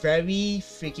be very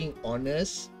freaking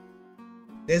honest,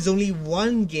 there's only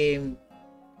one game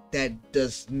that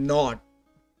does not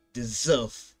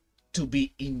deserve to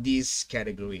be in this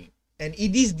category. And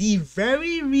it is the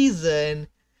very reason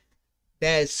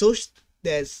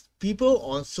that people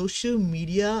on social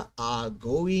media are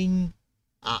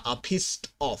pissed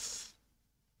off.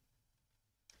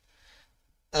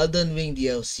 Elden Ring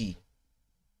DLC.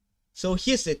 So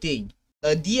here's the thing.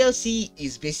 A DLC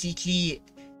is basically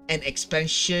an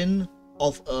expansion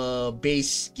of a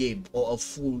base game or a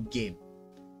full game.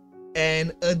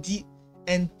 And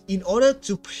in order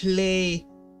to play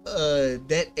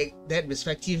that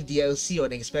respective DLC or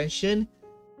an expansion,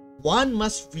 one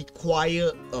must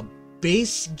require a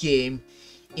base game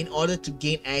in order to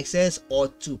gain access or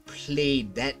to play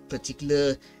that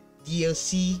particular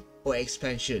DLC or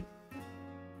expansion.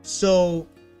 So,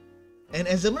 and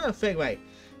as a matter of fact, right,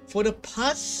 for the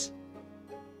past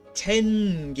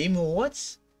 10 Game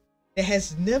Awards, there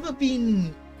has never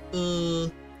been a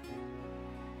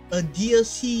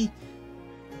DLC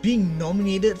being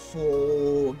nominated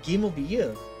for Game of the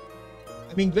Year.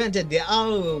 I mean, granted, there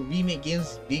are remake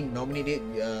games being nominated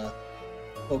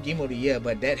for Game of the Year,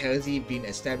 but that hasn't been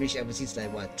established ever since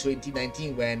like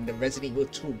 2019, when the Resident Evil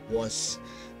 2 was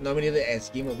nominated as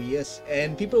Game of the Year,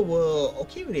 and people were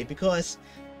okay with it because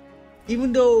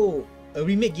even though a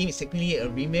remake game is technically a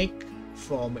remake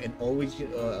from an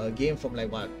original game from like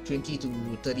 20 to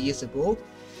 30 years ago,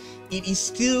 it is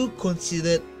still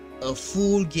considered a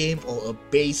full game or a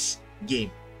base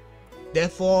game.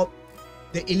 Therefore,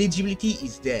 the eligibility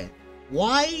is there.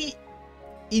 Why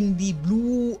in the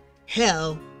blue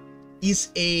hell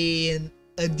is a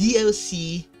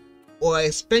DLC or an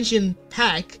expansion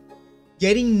pack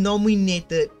getting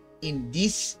nominated in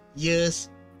this year's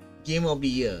Game of the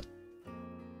Year?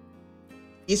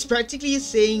 It's practically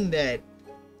saying that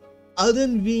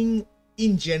Elden Ring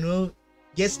in general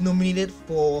gets nominated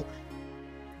for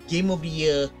Game of the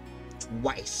Year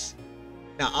twice.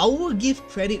 Now, I will give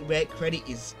credit where credit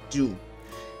is due.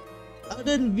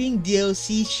 Elden Ring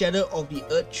DLC Shadow of the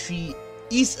Earth Tree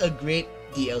is a great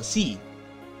DLC,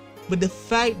 but the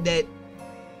fact that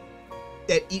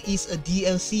it is a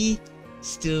DLC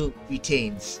still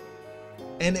retains.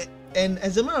 And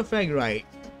as a matter of fact, right,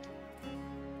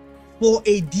 for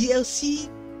a DLC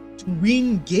to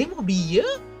win Game of the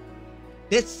Year,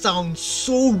 that sounds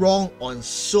so wrong on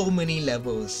so many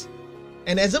levels.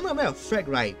 And as a matter of fact,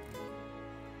 right,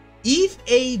 if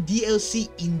a DLC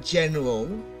in general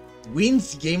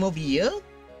wins Game of the Year,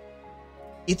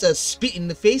 it's a spit in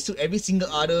the face to every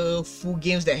single other full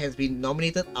games that has been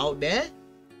nominated out there.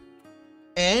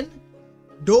 And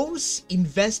those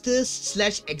investors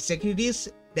 / executives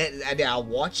that are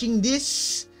watching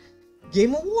this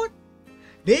Game Award,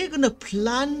 they're gonna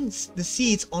plant the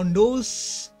seeds on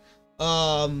those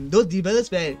developers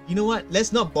where, you know what,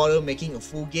 let's not bother making a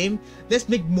full game, let's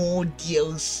make more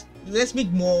deals, let's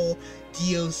make more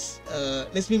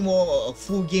a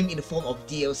full game in the form of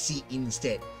DLC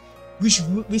instead, which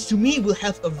to me will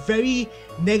have a very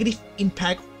negative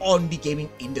impact on the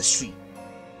gaming industry.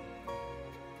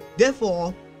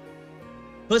 Therefore,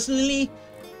 personally,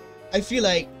 I feel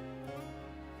like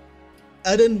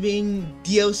Elden Ring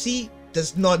DLC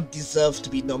does not deserve to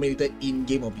be nominated in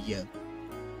Game of the Year.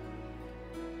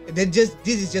 This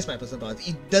is just my personal thoughts.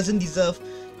 It doesn't deserve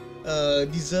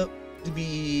to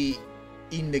be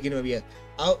in the Game of the Year.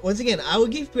 Once again, I will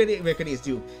give credit where credit is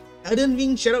due. Elden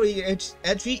Ring Shadow of the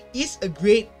Earth Tree is a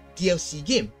great DLC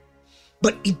game,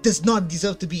 but it does not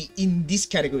deserve to be in this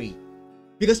category,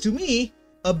 because to me,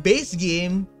 a base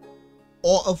game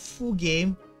or a full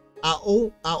game are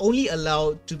only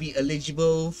allowed to be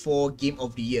eligible for Game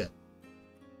of the Year.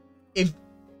 If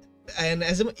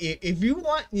you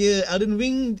want Elden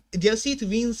Ring DLC to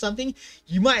win something,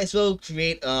 you might as well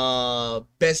create a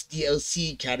best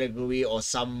DLC category or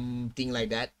something like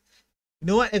that. You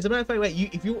know what? As a matter of fact, right,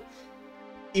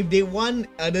 if they want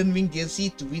Elden Ring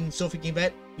DLC to win so freaking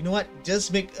bad, you know what?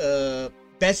 Just make a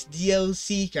best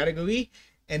DLC category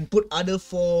and put other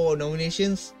four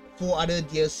other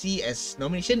DLC as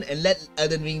nomination, and let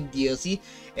Elden Ring DLC,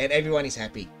 and everyone is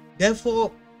happy.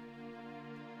 Therefore,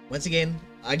 once again,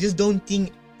 I just don't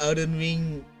think Elden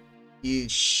Ring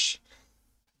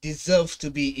deserves to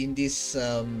be in this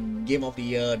Game of the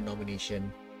Year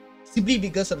nomination, simply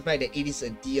because of the fact that it is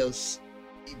a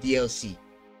DLC.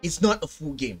 It's not a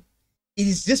full game. It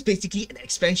is just basically an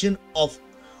expansion of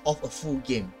a full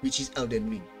game, which is Elden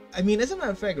Ring. I mean, as a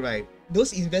matter of fact, right,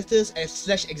 those investors /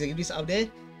 executives out there,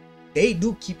 they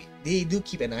do keep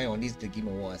an eye on the Game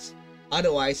Awards.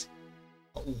 Otherwise,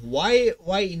 why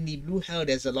in the Blue Hell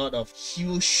there's a lot of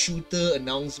hero shooter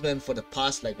announcement for the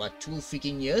past like what 2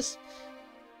 freaking years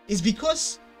is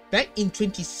because back in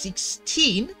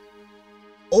 2016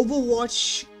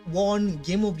 Overwatch won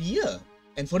Game of the Year.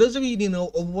 And for those of you who didn't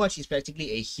know, Overwatch is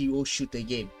practically a hero shooter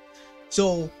game.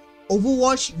 So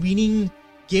Overwatch winning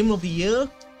Game of the Year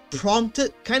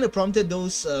kind of prompted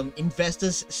those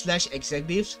investors slash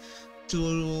executives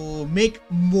to make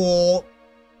more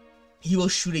hero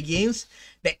shooter games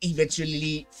that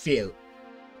eventually fail.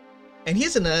 And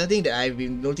here's another thing that I've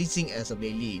been noticing as of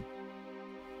lately.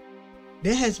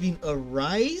 There has been a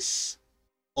rise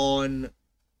on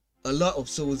a lot of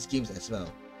Souls games as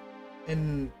well.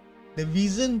 And the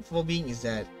reason for being is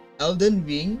that Elden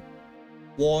Ring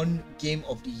won Game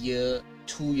of the Year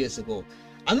 2 years ago.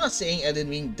 I'm not saying Elden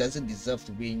Ring doesn't deserve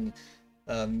to win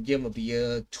Game of the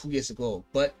Year 2 years ago,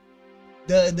 but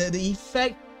the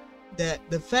fact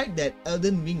that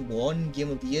Elden Ring won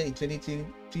Game of the Year in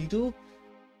 2022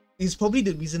 is probably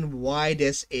the reason why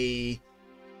there's a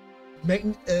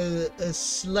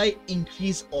slight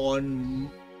increase on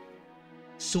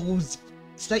Souls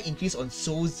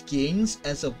games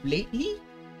as of lately.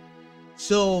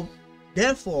 So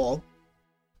therefore,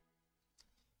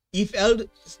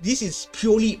 this is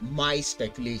purely my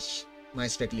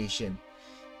speculation.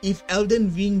 If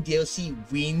Elden Ring DLC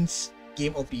wins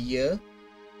Game of the Year,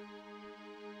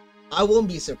 I won't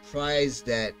be surprised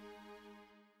that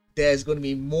there's going to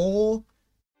be more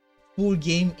full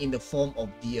game in the form of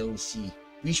DLC,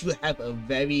 which will have a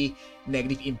very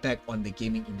negative impact on the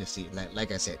gaming industry.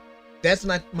 Like I said, that's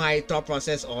not my thought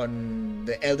process on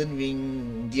the Elden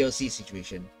Ring DLC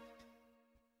situation.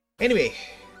 Anyway,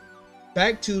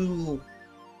 back to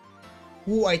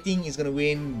who I think is going to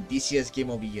win this year's Game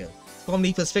of the Year. From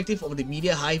the perspective of the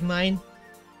media hive mind,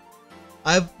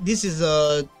 this is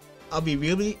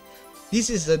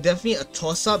definitely a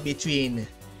toss-up between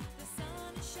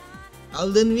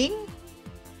Elden Ring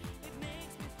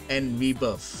and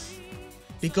Rebirth,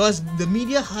 because the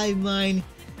media hive mind,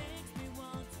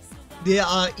 they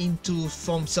are into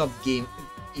FromSoft game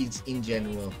in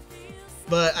general.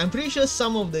 But I'm pretty sure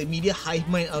some of the media hive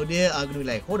mind out there are gonna be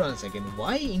like, hold on a second,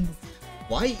 why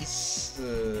is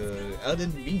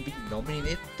Elden Ring being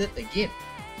nominated again?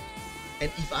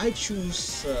 And if I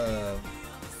choose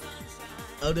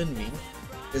Elden Ring,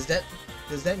 does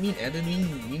that mean Elden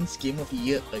Ring wins Game of the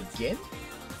Year again?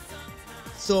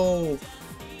 So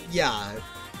yeah,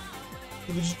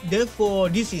 therefore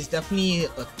this is definitely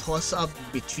a toss-up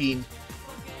between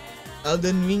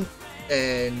Elden Ring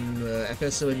and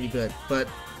FF7 Rebirth. But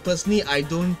personally, I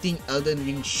don't think Elden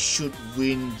Ring should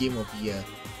win Game of the Year,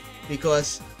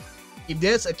 because if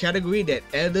there's a category that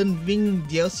Elden Ring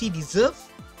DLC deserve,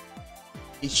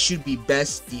 it should be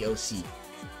Best DLC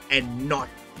and not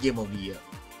Game of the Year.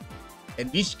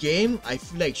 And which game I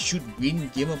feel like should win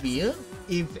Game of the Year?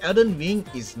 If Elden Ring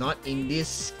is not in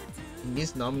this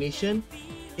nomination,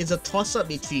 it's a toss-up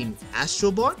between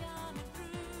Astrobot,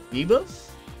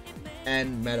 Rebirth,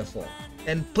 and Metaphor.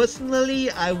 And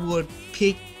personally, I would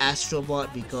pick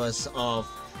Astrobot because of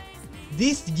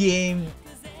this game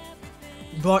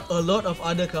brought a lot of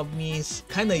other companies,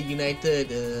 kind of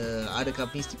united other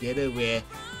companies together, where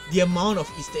the amount of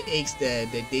Easter eggs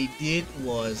that they did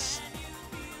was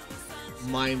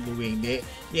mind-blowing. They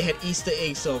had Easter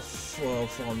eggs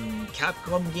from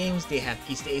Capcom games, they have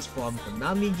Easter eggs from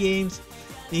Konami games,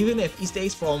 they even have Easter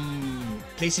eggs from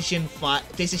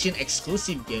PlayStation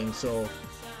exclusive games. So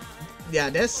yeah,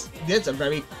 that's a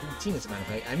very cool thing as a matter of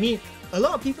fact. I mean, a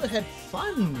lot of people had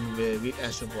fun with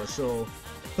Astrobot, so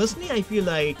personally I feel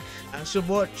like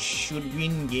Astrobot should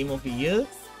win Game of the Year.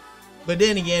 But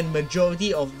then again,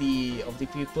 majority of the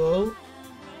people,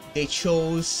 they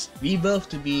chose Rebirth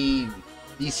to be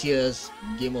this year's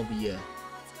Game of the Year.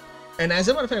 And as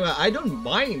a matter of fact, I don't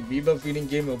mind Rebirth winning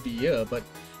Game of the Year, but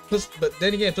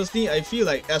then again, personally, I feel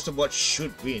like Astrobot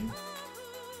should win.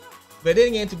 But then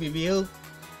again, to be real,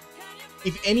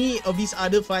 if any of these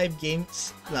other 5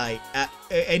 games, like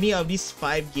any of these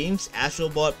 5 games,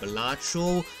 Astrobot,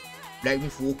 Balatro, Black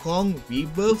Myth Wukong,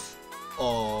 Rebirth,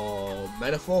 or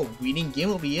Metaphor winning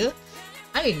Game of the Year,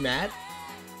 I ain't mad.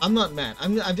 I'm not mad.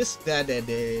 I'm just glad that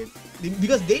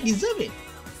because they deserve it.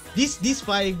 These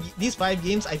five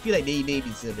games, I feel like they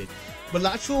deserve it.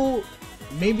 Balatro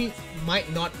maybe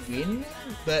might not win,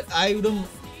 but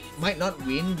might not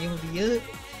win Game of the Year.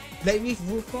 Black Myth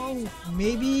Wukong,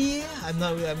 maybe, I'm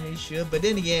not really sure. But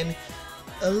then again,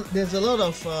 there's a lot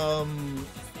of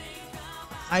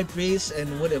high praise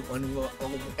and word of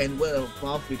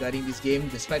mouth regarding this game,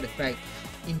 despite the fact,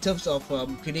 in terms of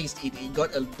critics, it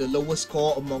got the lowest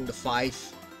score among the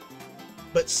 5.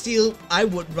 But still, I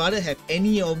would rather have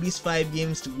any of these 5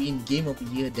 games to win Game of the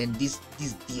Year than this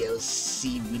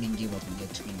DLC winning Game of the Year,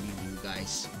 to be with you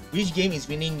guys. Which game is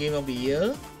winning Game of the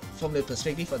Year? From the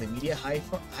perspective of the media hive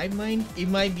mind, it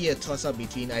might be a toss-up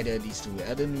between either these two,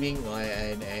 Elden Ring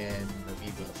and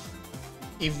Rebirth.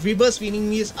 If Rebirth's winning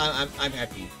this, I'm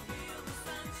happy.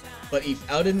 But if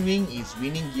Elden Ring is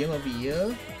winning Game of the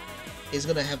Year, it's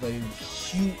gonna have a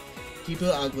huge... People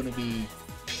are gonna be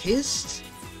pissed,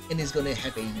 and it's gonna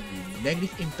have a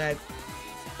negative impact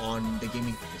on the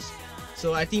gaming business.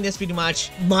 So I think that's pretty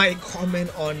much my comment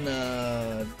on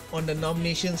the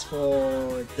nominations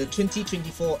for the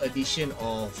 2024 edition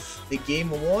of the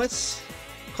Game Awards.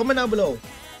 Comment down below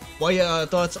what are your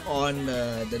thoughts on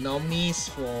the nominees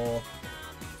for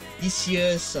this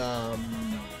year's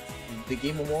the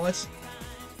Game Awards,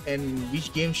 and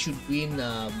which game should win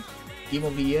Game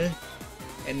of the Year,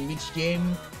 and which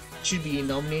game should be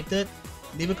nominated.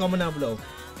 Leave a comment down below,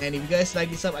 and if you guys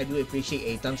like this up, I do appreciate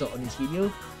a thumbs up on this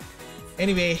video.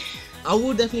 Anyway, I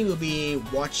will definitely be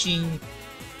watching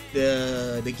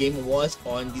the Game Awards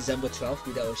on December 12th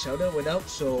without a shout-out,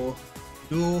 so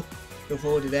do look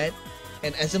forward to that.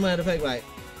 And as a matter of fact, like,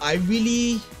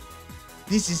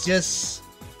 this is just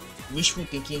wishful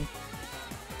thinking.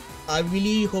 I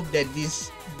really hope that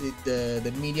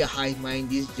the media hive mind,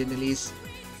 these journalists,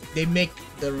 they make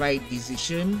the right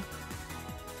decision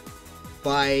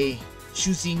by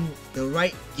choosing the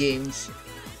right games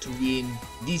to win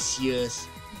this year's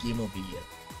Game of the Year.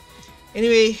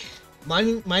 Anyway, my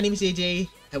name is AJ.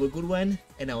 Have a good one,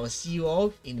 and I will see you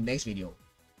all in the next video.